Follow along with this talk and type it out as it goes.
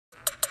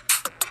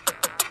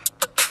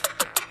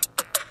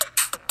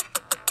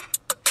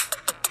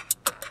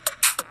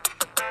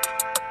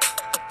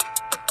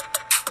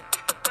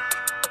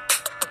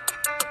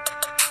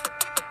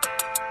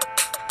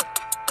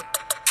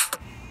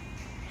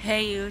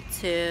Hey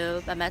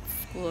YouTube, I'm at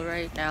school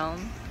right now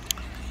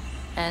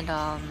and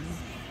I'm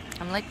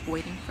like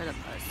waiting for the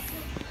bus.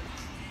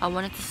 I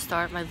wanted to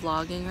start my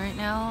vlogging right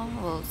now,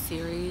 a little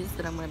series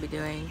that I'm going to be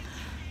doing.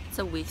 It's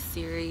a week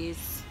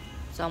series,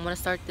 so I'm going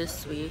to start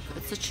this week.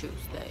 It's a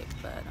Tuesday,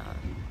 but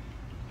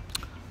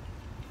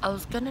I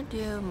was going to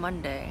do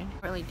Monday.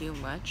 Didn't really do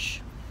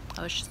much.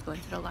 I was just going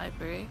to the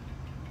library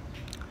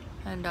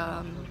and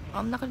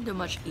I'm not going to do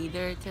much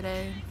either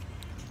today.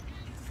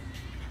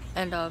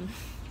 And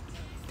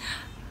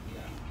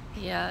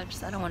yeah,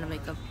 I don't want to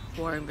make a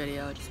boring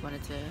video. I just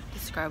wanted to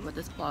describe what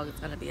this vlog is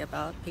going to be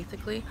about,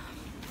 basically.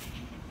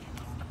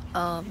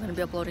 I'm going to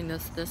be uploading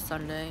this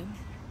Sunday.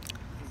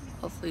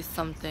 Hopefully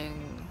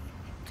something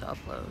to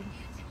upload.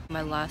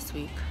 My last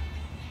week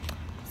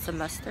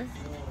semester.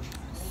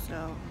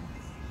 So,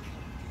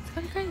 it's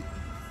going to be great.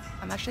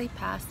 I'm actually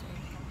passing.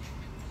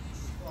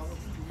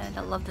 And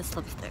I love this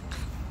lipstick.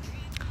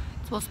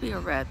 It's supposed to be a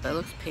red, but it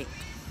looks pink.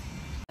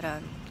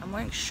 But, I'm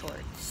wearing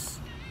shorts.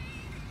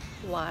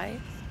 Why?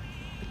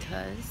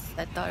 Because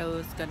I thought it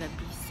was gonna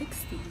be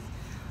 60,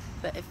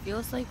 but it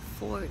feels like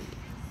 40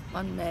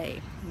 on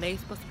May.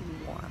 May's supposed to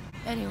be warm.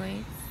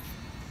 Anyways,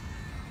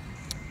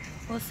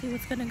 we'll see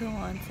what's gonna go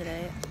on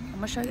today. I'm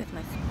gonna show you guys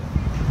my school.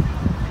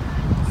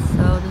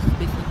 So this is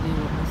basically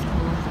what my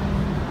school is like.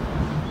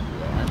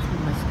 Yeah, that's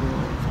what my school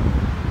is.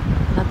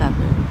 Not that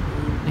big.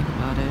 When you think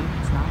about it,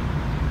 it's not.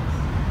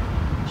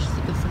 It's just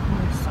like a simple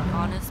school. To be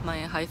honest, my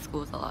high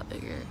school is a lot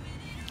bigger.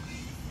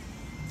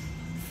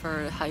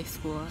 For high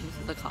school, and this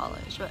is a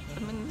college, but I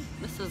mean,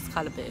 this is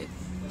kind of big,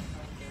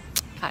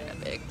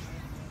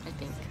 I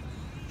think.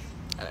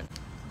 I don't know,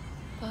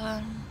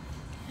 but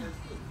yeah.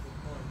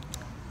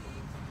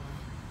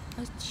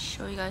 Let's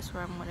show you guys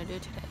what I'm gonna do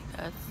today,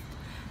 guys.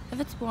 If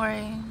it's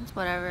boring, it's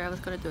whatever. I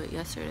was gonna do it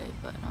yesterday,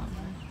 but you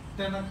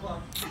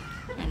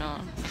know,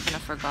 I kind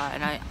of forgot,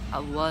 and I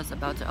was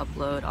about to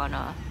upload on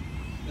a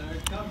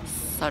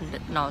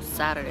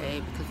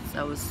Saturday, because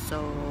I was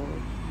so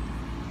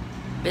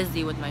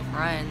busy with my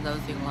friends. I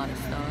was doing a lot of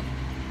stuff.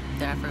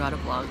 Then I forgot to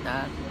vlog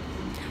that.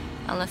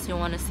 Unless you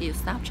want to see a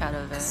Snapchat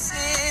of it.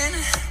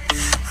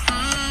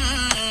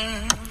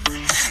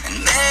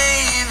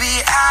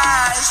 Maybe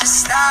I should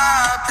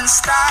stop and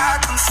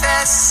start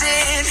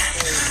confessing.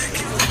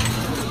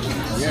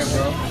 Yeah,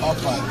 bro. I'll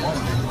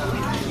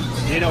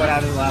find. You know what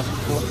happened the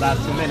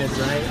last 2 minutes,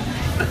 right?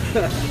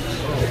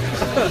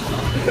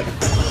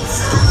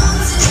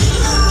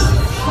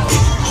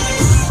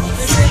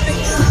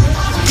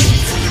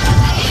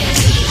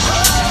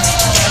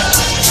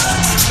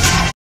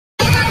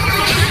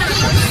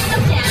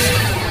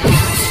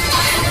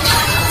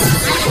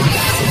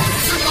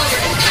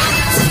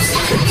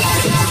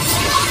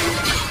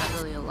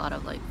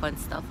 Fun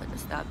stuff with the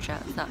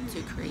Snapchat. It's not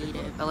too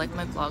creative. I like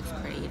my vlogs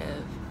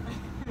creative.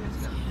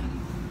 So yeah.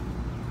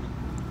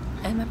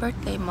 And my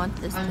birthday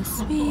month is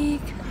this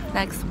week,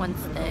 next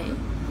Wednesday.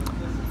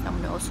 I'm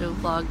gonna also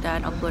vlog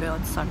that and upload it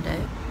on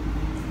Sunday.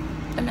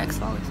 The next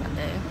following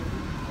Sunday.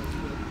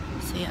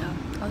 So yeah,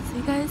 I'll see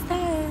you guys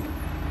then.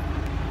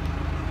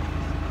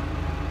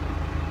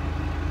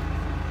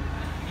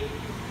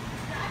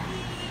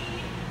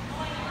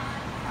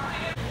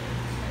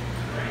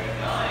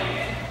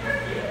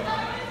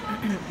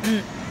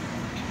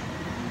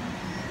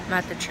 I'm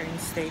at the train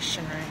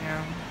station right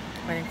now,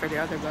 waiting for the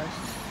other bus.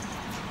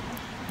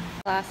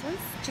 Glasses,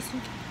 just in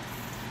case.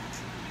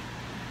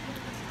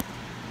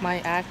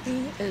 My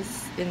acne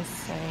is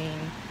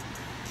insane.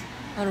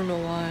 I don't know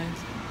why.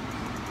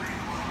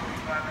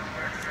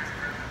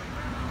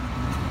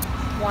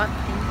 What?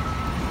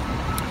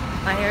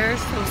 My hair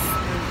is so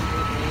smooth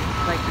lately.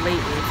 Like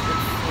lately, it's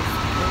been so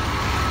smooth.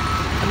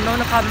 Let me know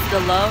in the comments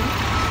below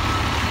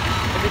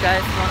if you guys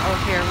want a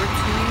hair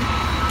routine,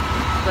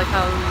 like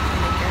how you can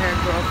make your hair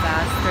grow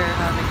faster,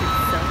 how to make it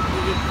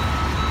silky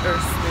or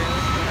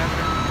smooth,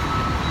 whatever.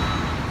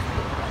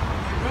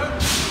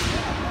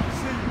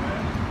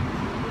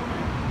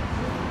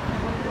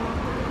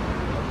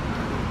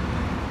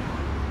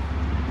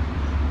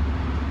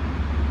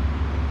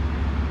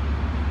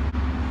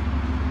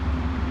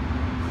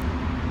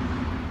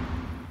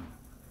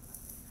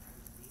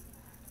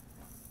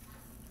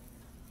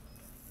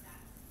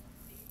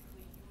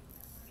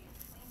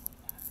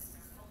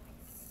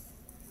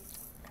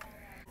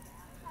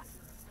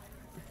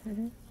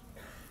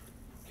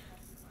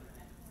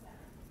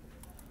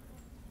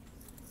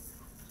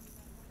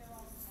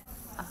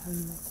 I'm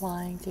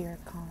replying to your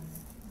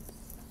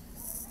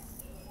comments.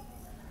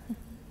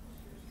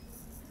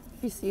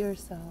 You see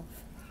yourself.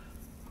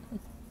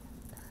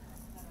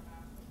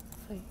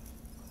 Wait.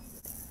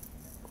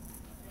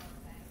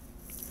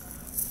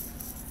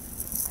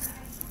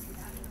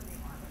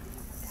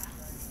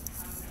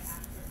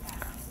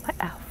 My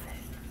outfit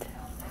is so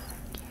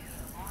cute.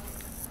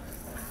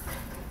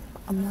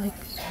 I'm like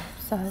so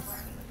obsessed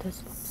with this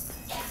lipstick.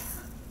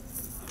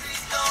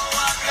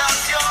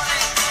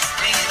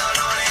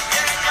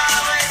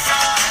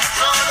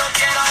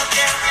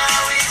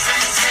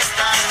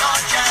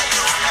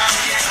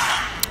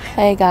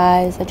 Hey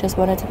guys, I just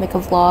wanted to make a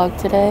vlog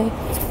today.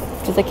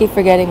 Because I keep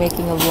forgetting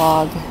making a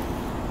vlog.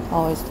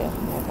 Always do. Oh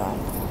my god.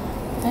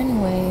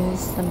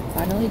 Anyways, I'm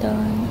finally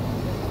done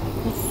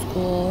with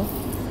school.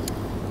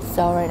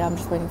 So right now I'm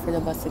just waiting for the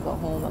bus to go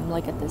home. I'm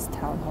like at this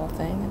town hall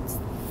thing. It's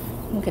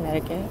in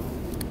Connecticut.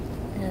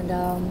 And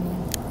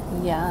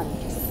yeah, I'm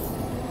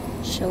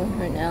just chilling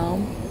right now.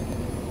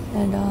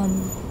 And I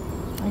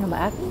know my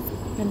acne's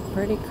been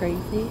pretty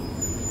crazy.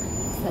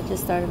 So I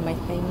just started my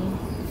thing.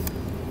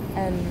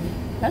 And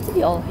not to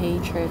be all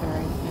hatred or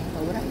anything,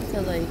 but when I went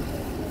to like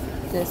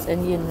this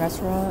Indian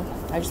restaurant,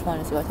 I just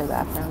wanted to see like the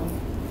background.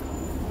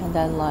 And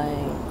then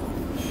like,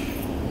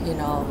 you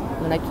know,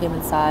 when I came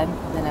inside,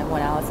 then I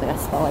went out, it's like I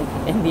smell like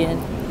Indian.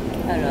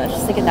 I don't know, it's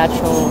just like a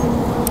natural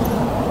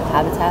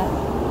habitat,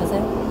 is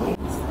it?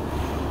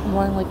 I'm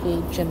wearing like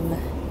a gym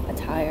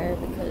attire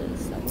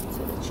because I went to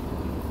the gym.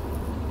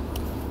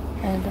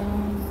 And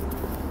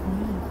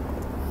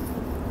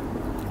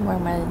I'm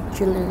wearing my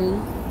jewelry.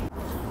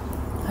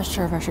 Not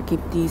sure if I should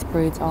keep these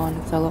braids on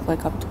because I look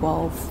like I'm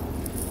 12.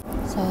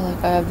 So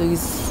like I have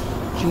these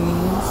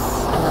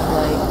jeans and then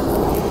like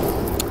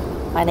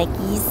my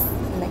Nike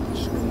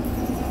shoes.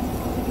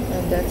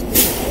 And that's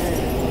pretty good.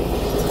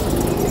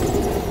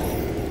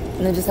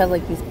 And I just have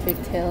like these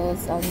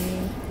pigtails on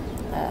me.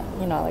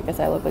 You know, like I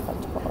said, I look like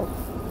I'm 12.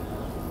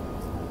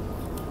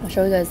 I'll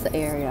show you guys the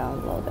area a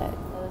little bit.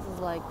 So this is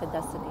like the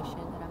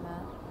destination that I'm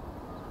at.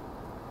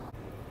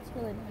 It's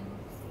really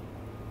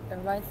nice. It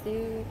reminds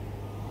you,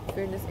 if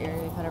you're in this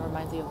area, it kind of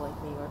reminds you of like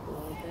New York a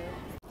little bit.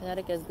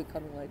 Connecticut is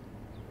becoming like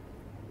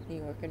New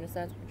York in a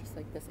sense, but just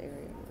like this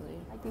area really.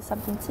 I do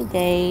something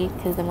today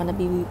because I'm gonna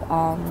be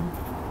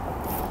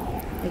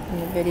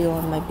making a video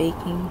on my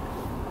baking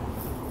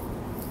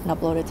and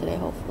upload it today,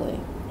 hopefully.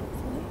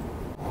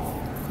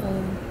 So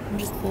I'm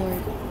just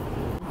bored.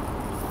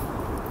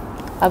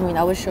 I mean,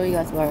 I would show you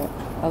guys what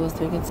I was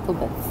doing in school,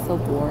 but it's so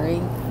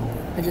boring.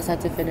 I just had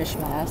to finish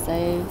my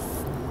essays.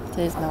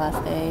 Today's my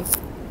last day.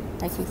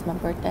 Next week's my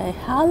birthday.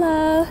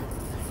 Holla!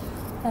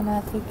 And I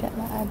have to get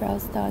my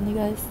eyebrows done. You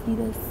guys see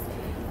this?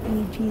 I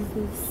need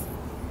Jesus.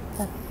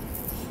 But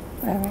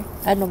whatever.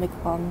 I had no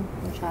makeup on.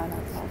 I'm trying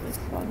not to have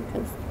makeup on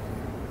because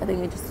I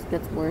think it just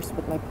gets worse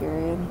with my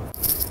period.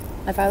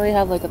 I finally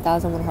have like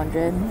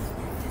 1,100.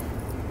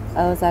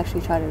 I was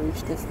actually trying to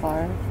reach this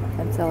far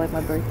until like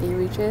my birthday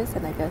reaches,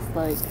 and I guess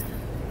like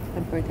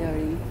my birthday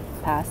already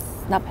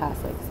passed. Not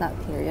passed, like it's not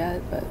here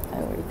yet, but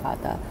I already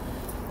got that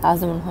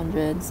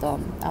 1,100. So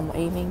I'm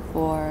aiming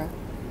for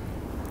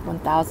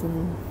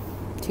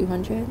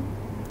 1,200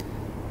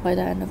 by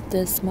the end of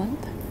this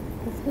month,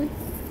 hopefully.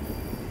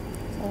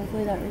 So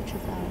hopefully that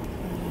reaches out.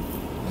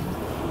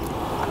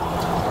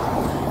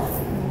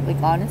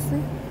 Like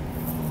honestly,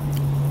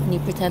 when you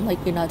pretend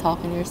like you're not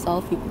talking to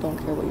yourself, people don't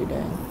care what you're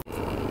doing.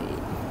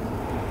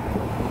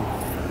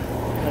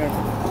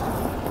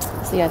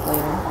 See you guys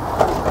later.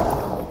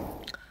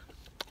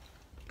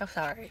 I'm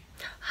sorry.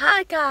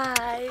 Hi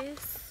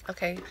guys.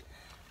 Okay,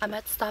 I'm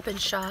at Stop and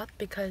Shop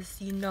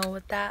because you know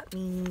what that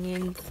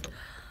means.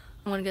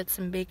 I'm gonna get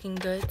some baking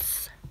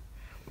goods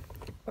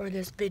for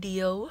this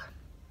video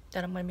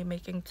that I'm gonna be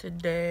making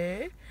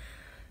today.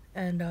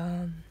 And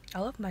I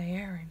love my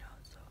hair right now.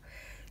 So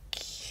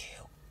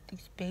cute.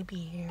 These baby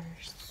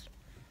hairs.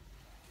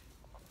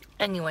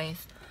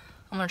 Anyways,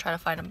 I'm gonna try to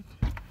find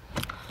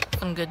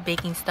some good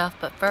baking stuff,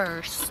 but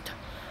first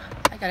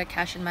I gotta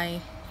cash in my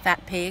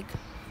fat pig,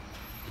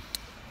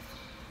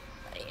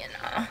 you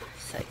know,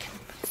 so I can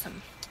put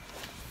some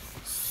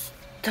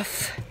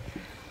stuff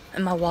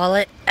in my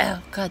wallet.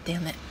 Oh god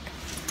damn it.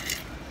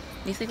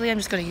 Basically I'm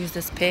just gonna use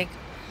this pig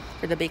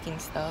for the baking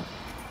stuff.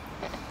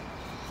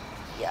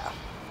 Yeah.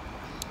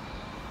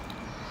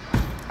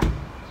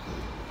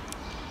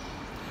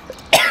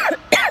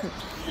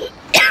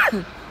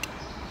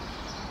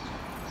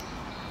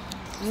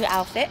 New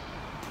outfit,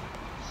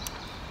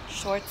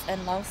 shorts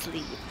and long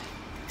sleeve.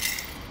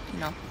 You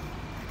know,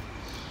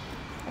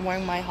 I'm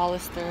wearing my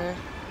Hollister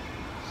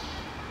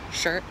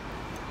shirt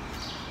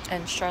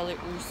and Charlotte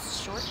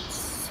Russe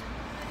shorts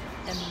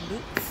and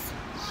boots.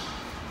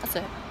 That's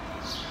it.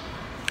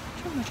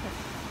 Pretty much it.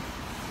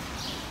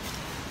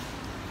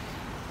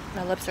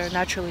 My lips are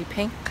naturally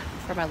pink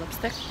for my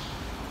lipstick.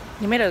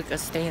 You made like a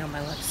stain on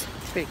my lips.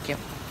 It's pretty cute.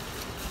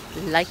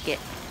 Like it.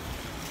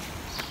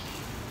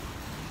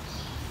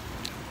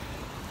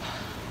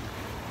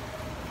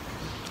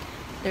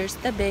 There's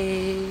the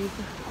babe.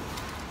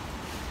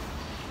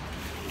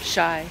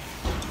 Shy.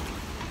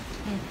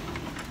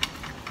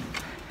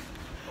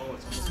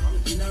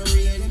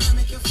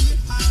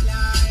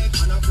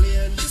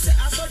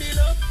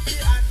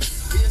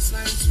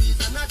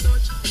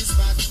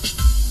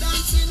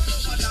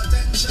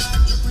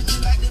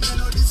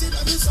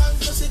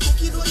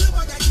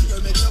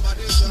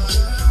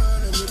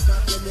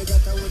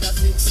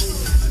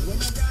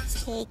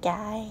 Hey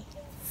guys,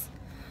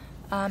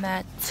 I'm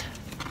at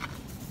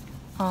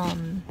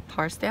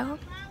Horsdale,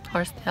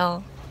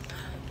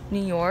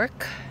 New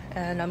York,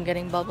 and I'm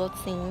getting bubble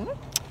tea.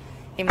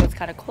 Even though it's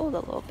kind of cold a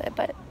little bit,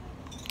 but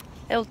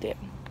it'll do.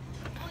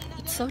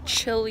 It's so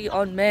chilly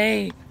on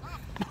May.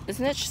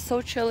 Isn't it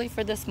so chilly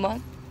for this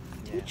month?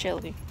 Too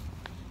chilly.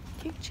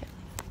 Too chilly.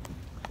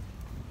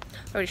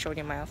 I already showed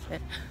you my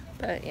outfit.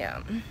 But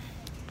yeah. I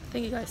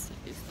think you guys seen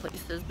these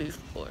places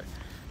before.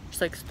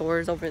 There's like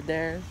stores over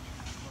there.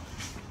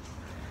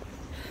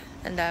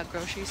 And that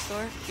grocery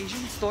store,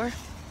 Asian store.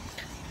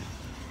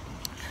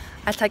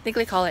 I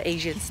technically call it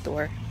Asian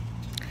store.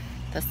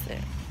 That's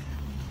it.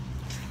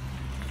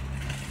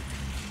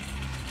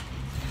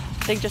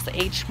 I think just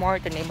H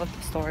Mart, the name of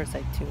the store is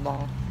like too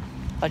long.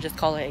 I'll just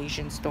call it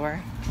Asian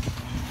store.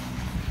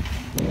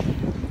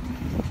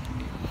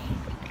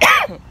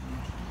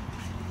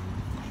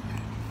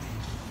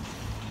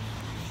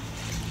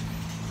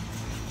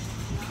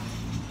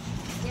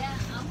 Yeah,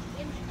 I'm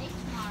in H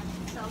Mart,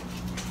 so. I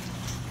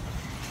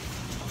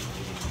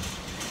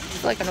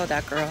feel like I know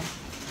that girl.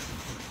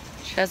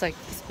 She has like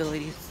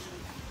disabilities.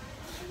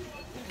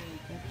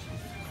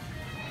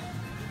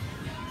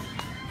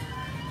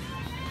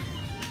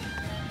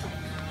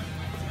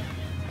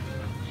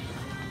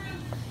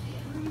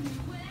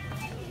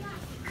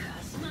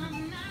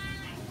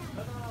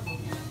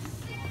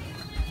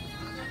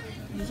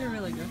 These are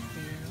really good for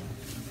you.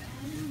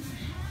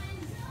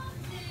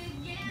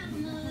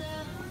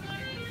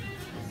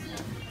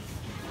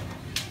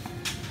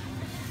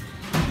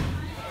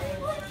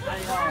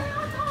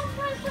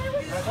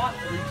 I bought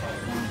 3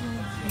 cards.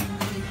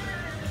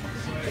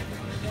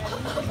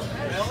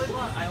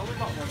 I only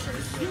bought 1 card.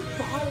 You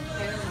bought a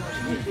pair.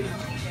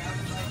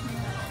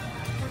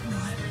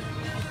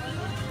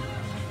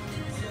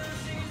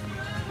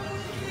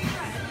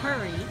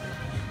 Hurry.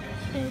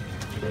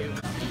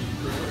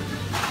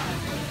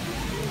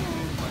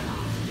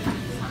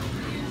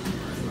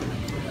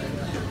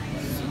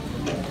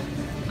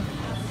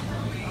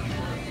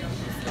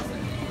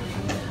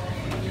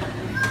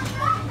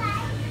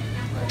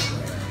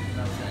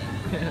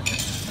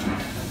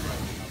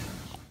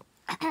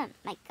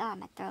 My God,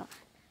 my throat.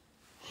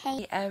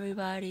 Hey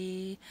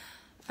everybody,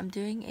 I'm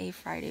doing a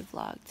Friday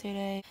vlog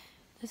today.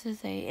 This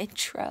is a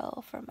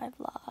intro for my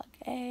vlog.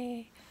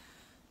 A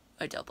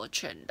double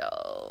chin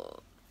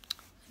though.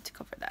 To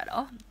cover that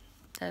up.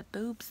 The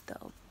boobs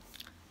though.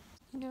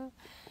 You know.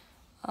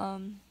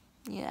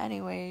 Yeah,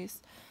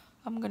 anyways.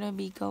 I'm gonna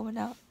be going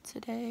out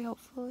today,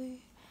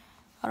 hopefully.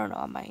 I don't know,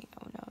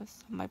 who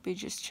knows? I might be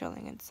just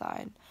chilling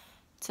inside.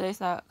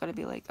 Today's not gonna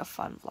be like a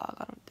fun vlog,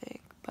 I don't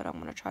think. But I'm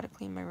gonna try to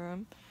clean my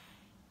room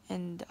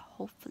and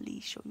hopefully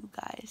show you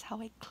guys how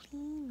I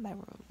clean my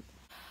room.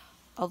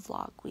 A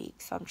vlog week,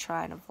 so I'm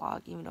trying to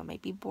vlog, even though it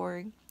might be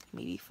boring, it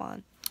may be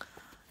fun.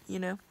 You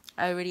know,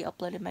 I already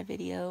uploaded my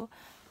video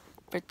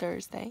for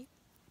Thursday.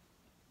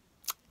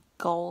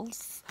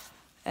 Goals.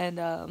 And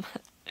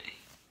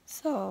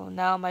so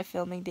now my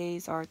filming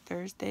days are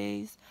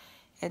Thursdays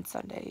and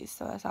Sundays.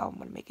 So that's how I'm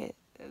gonna make it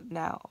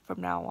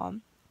from now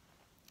on.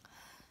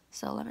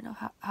 So let me know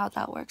how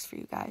that works for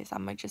you guys. I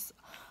might just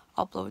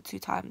upload 2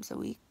 times a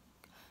week.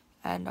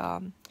 And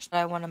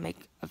I want to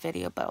make a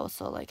video, but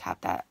also like have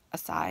that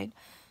aside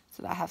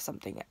so that I have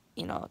something,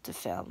 you know, to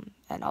film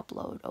and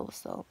upload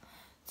also.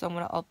 So I'm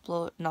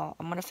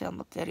gonna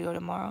film a video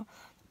tomorrow,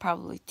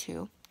 probably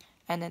 2,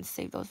 and then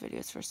save those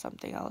videos for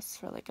something else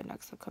for like a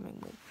next upcoming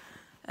week.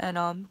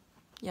 And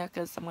yeah,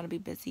 because I'm gonna be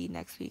busy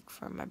next week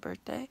for my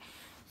birthday,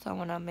 so I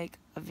want to make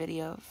a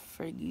video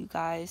for you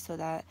guys so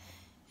that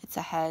it's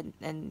ahead,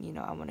 and you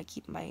know, I want to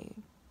keep my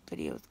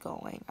videos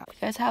going. If you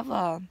guys have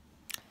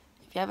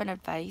if you have an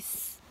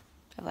advice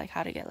of like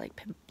how to get like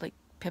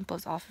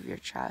pimples off of your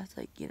chest,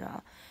 like, you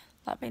know,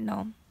 let me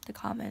know in the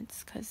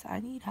comments, because I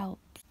need help.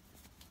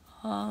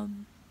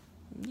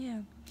 Yeah,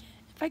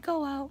 if I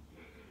go out,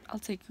 I'll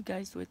take you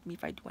guys with me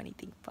if I do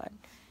anything fun.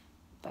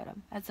 But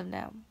as of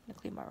now, I'm gonna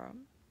clean my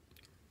room.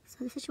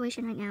 So the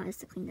situation right now is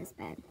to clean this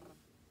bed.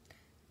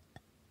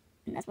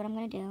 And that's what I'm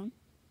gonna do.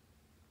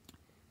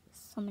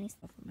 So many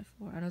stuff. On my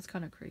floor. I know it's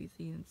kind of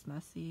crazy and it's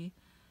messy.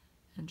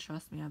 And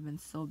trust me, I've been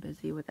so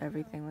busy with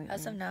everything lately.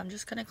 As of now, I'm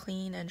just gonna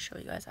clean and show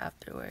you guys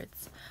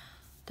afterwards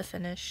the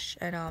finish.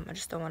 And I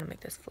just don't want to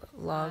make this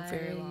vlog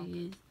very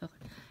long. Okay.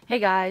 Hey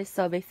guys,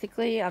 so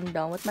basically I'm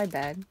done with my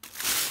bed.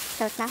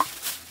 So it's not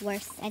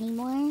worse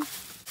anymore.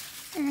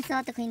 And I still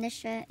have to clean this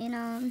shit, you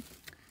know.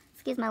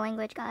 Excuse my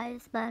language,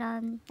 guys, but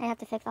I have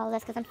to fix all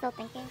this because I'm still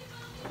thinking.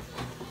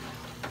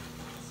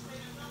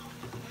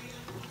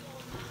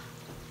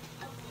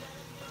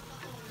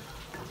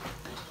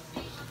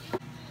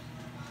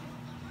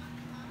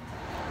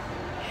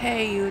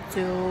 Hey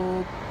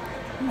YouTube.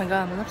 Oh my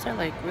god, my lips are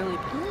like really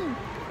pink.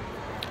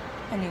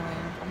 Anyway,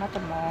 I'm at the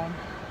mall.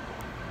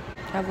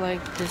 I have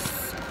like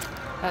this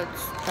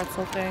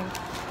pretzel thing.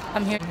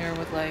 I'm here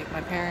with like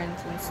my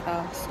parents and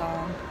stuff,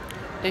 so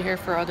they're here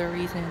for other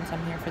reasons.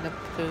 I'm here for the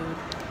food.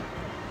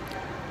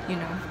 You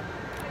know,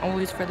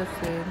 always for the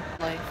food.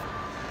 Like,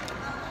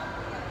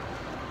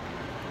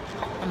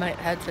 I might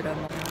head to the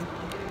mall.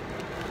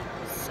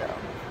 So,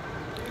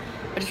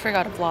 I just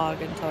forgot to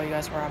vlog and tell you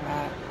guys where I'm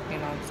at. You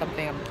know,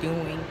 something I'm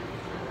doing.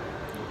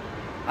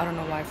 I don't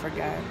know why I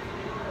forget.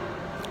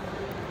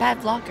 Bad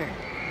vlogger.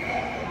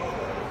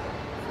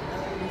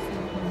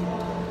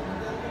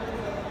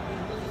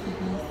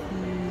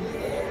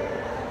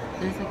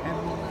 There's like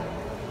every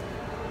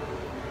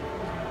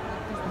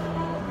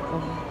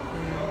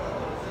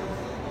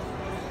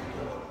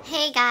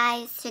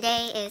guys,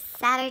 today is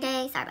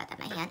Saturday. Sorry about that,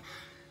 my hand.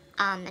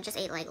 I just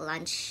ate like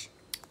lunch.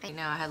 Right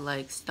now I had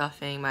like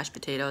stuffing, mashed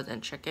potatoes,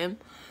 and chicken.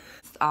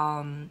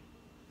 Yeah,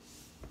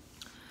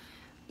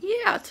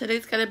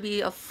 today's gonna be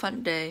a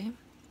fun day.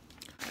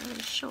 I'm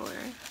really sure.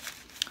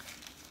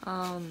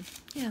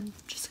 Yeah, I'm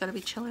just gonna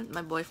be chilling with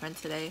my boyfriend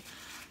today.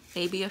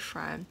 Maybe a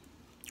friend.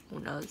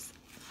 Who knows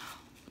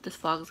what this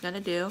vlog is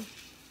gonna do.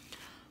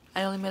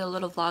 I only made a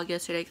little vlog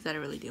yesterday because I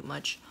didn't really do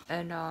much.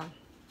 And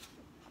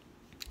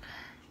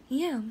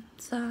yeah,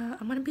 so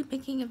I'm gonna be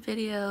making a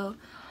video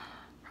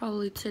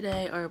probably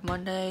today or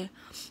Monday.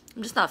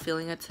 I'm just not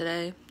feeling it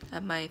today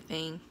at my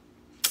thing.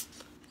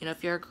 You know,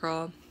 if you're a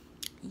girl,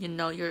 you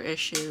know your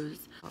issues.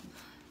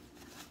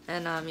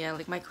 And yeah,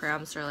 like my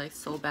cramps are like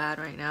so bad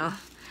right now.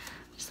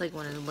 Just like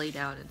want to lay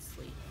down and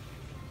sleep.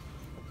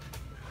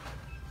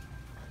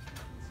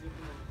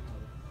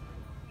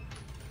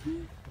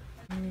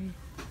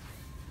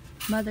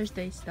 Mother's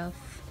Day stuff.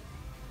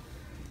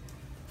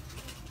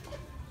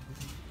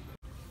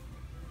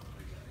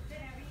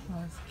 Oh,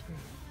 that's cute.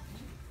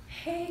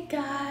 Hey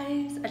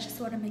guys, I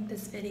just want to make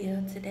this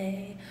video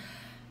today.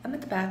 I'm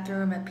at the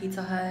bathroom at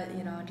Pizza Hut,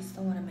 you know, I just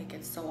don't want to make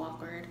it so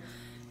awkward.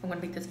 I'm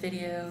going to make this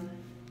video,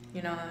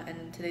 you know,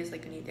 and today's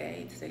like a new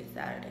day. Today's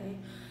Saturday.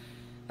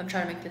 I'm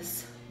trying to make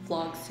this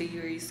vlog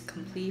series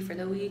complete for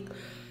the week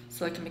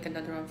so I can make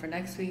another one for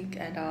next week.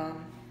 And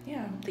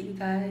yeah, hope that you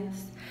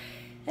guys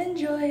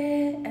enjoy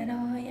it. And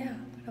yeah,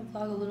 I'm gonna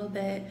vlog a little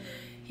bit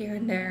here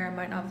and there. I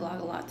might not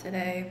vlog a lot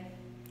today.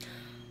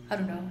 I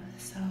don't know.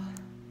 So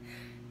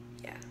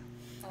yeah.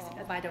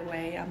 Oh, by the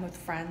way, I'm with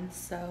friends,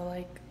 so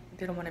like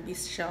they don't want to be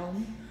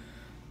shown.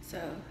 So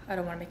I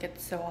don't want to make it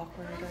so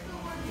awkward or anything.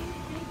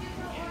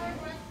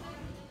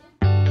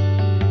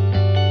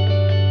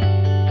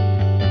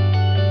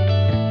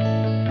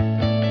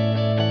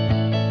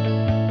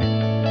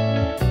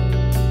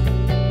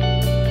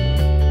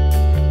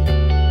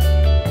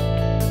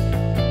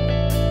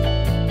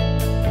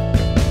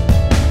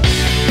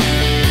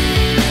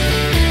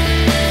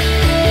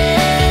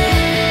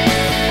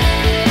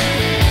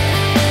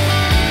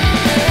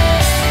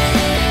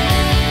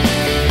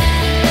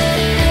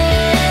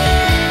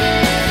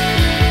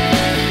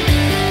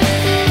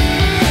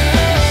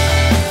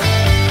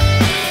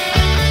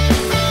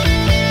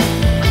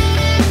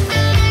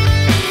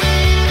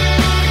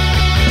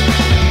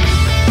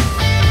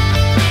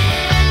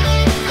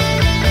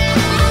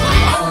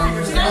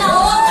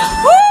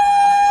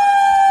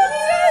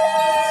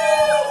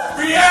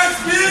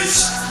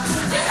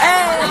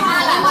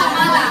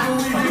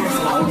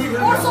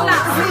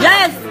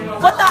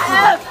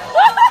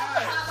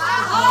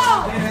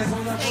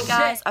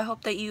 I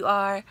hope that you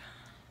are.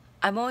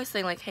 I'm always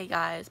saying like hey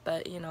guys,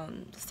 but you know,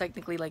 it's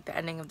technically like the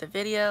ending of the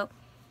video.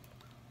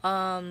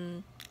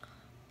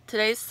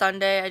 Today's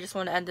Sunday. I just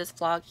want to end this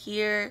vlog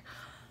here.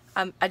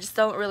 I just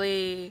don't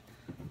really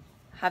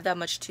have that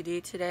much to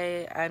do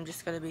today. I'm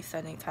just gonna be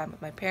spending time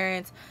with my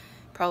parents,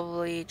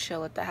 probably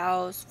chill at the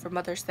house for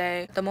Mother's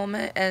Day at the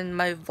moment. And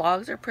my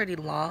vlogs are pretty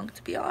long,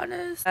 to be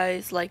honest. I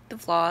guys like the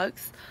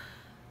vlogs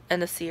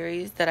and the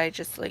series that I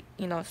just like,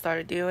 you know,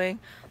 started doing.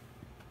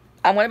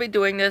 I'm going to be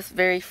doing this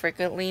very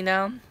frequently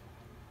now,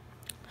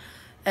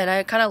 and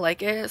I kind of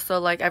like it. So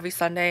like every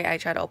Sunday I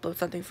try to upload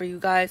something for you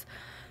guys,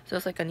 so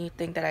it's like a new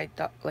thing that I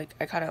thought like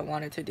I kind of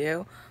wanted to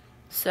do.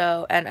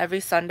 So, and every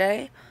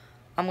Sunday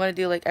I'm going to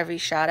do like every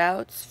shout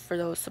outs for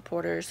those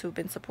supporters who've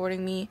been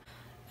supporting me,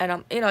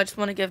 and you know, I just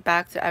want to give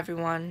back to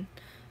everyone,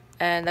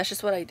 and that's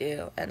just what I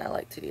do, and I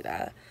like to do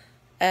that.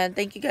 And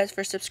thank you guys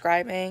for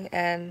subscribing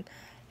and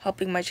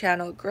helping my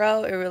channel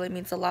grow. It really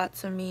means a lot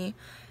to me.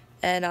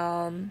 And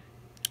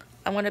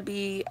I'm going to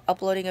be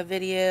uploading a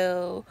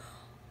video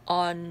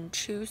on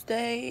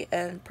Tuesday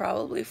and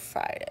probably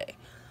Friday.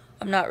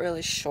 I'm not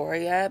really sure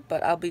yet,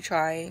 but I'll be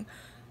trying.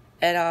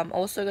 And I'm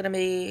also going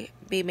to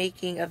be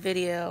making a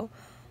video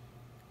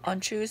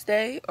on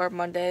Tuesday or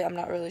Monday. I'm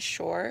not really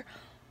sure.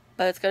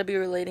 But it's going to be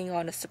relating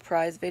on a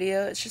surprise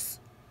video. It's just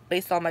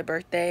based on my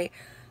birthday.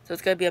 So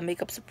it's going to be a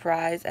makeup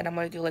surprise. And I'm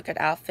going to do like an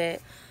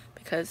outfit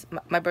because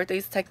my birthday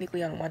is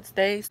technically on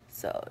Wednesdays.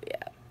 So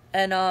yeah.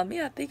 And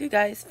yeah, thank you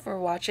guys for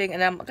watching,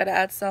 and I'm gonna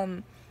add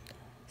some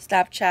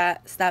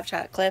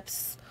Snapchat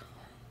clips,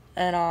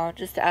 and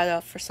just to add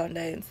up for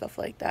Sunday and stuff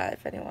like that.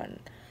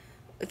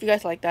 If you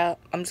guys like that,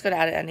 I'm just gonna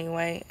add it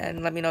anyway,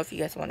 and let me know if you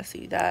guys want to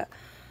see that.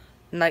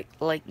 Like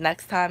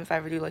next time, if I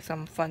ever do like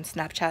some fun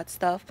Snapchat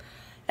stuff,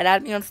 and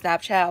add me on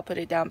Snapchat. I'll put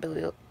it down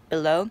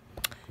below,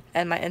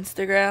 and my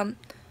Instagram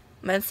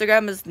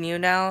is new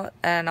now,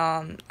 and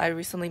I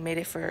recently made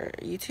it for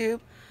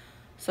YouTube.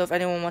 So if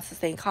anyone wants to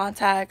stay in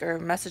contact or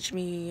message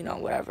me, you know,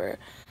 whatever.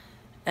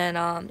 And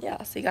yeah,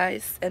 I'll see you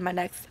guys in my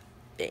next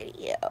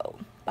video.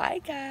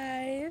 Bye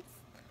guys.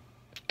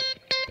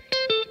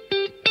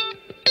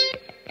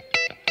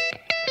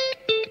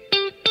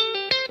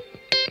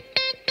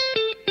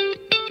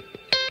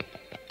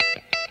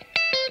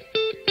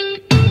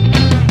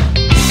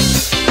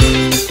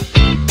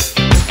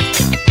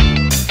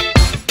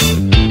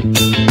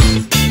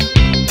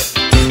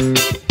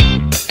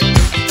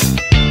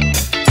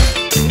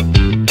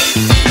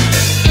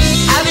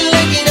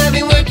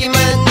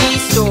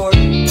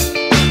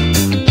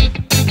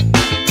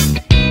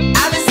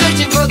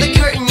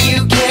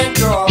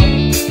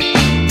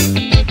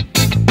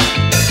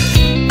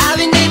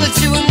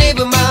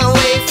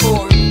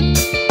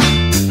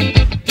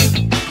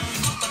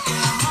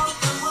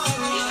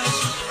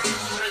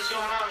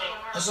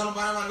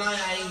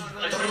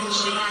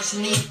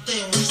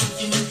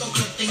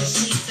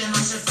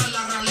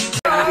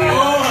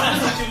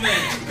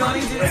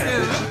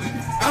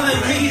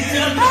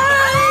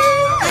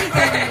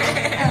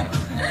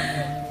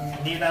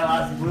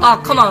 Oh,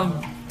 come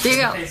on. Dig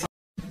out.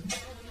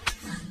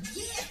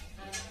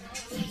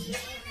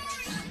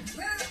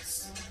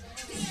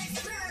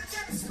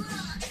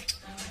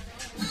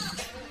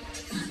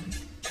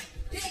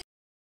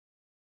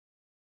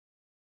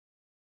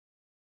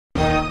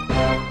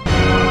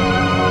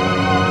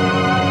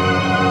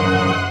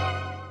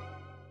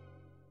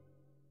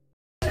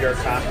 Your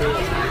coffee.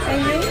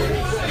 And you?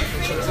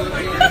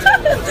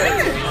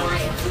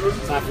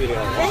 Coffee to go.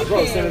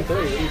 Bro, 7:30. What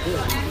are you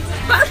doing?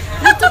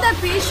 You took that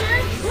picture?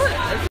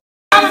 What?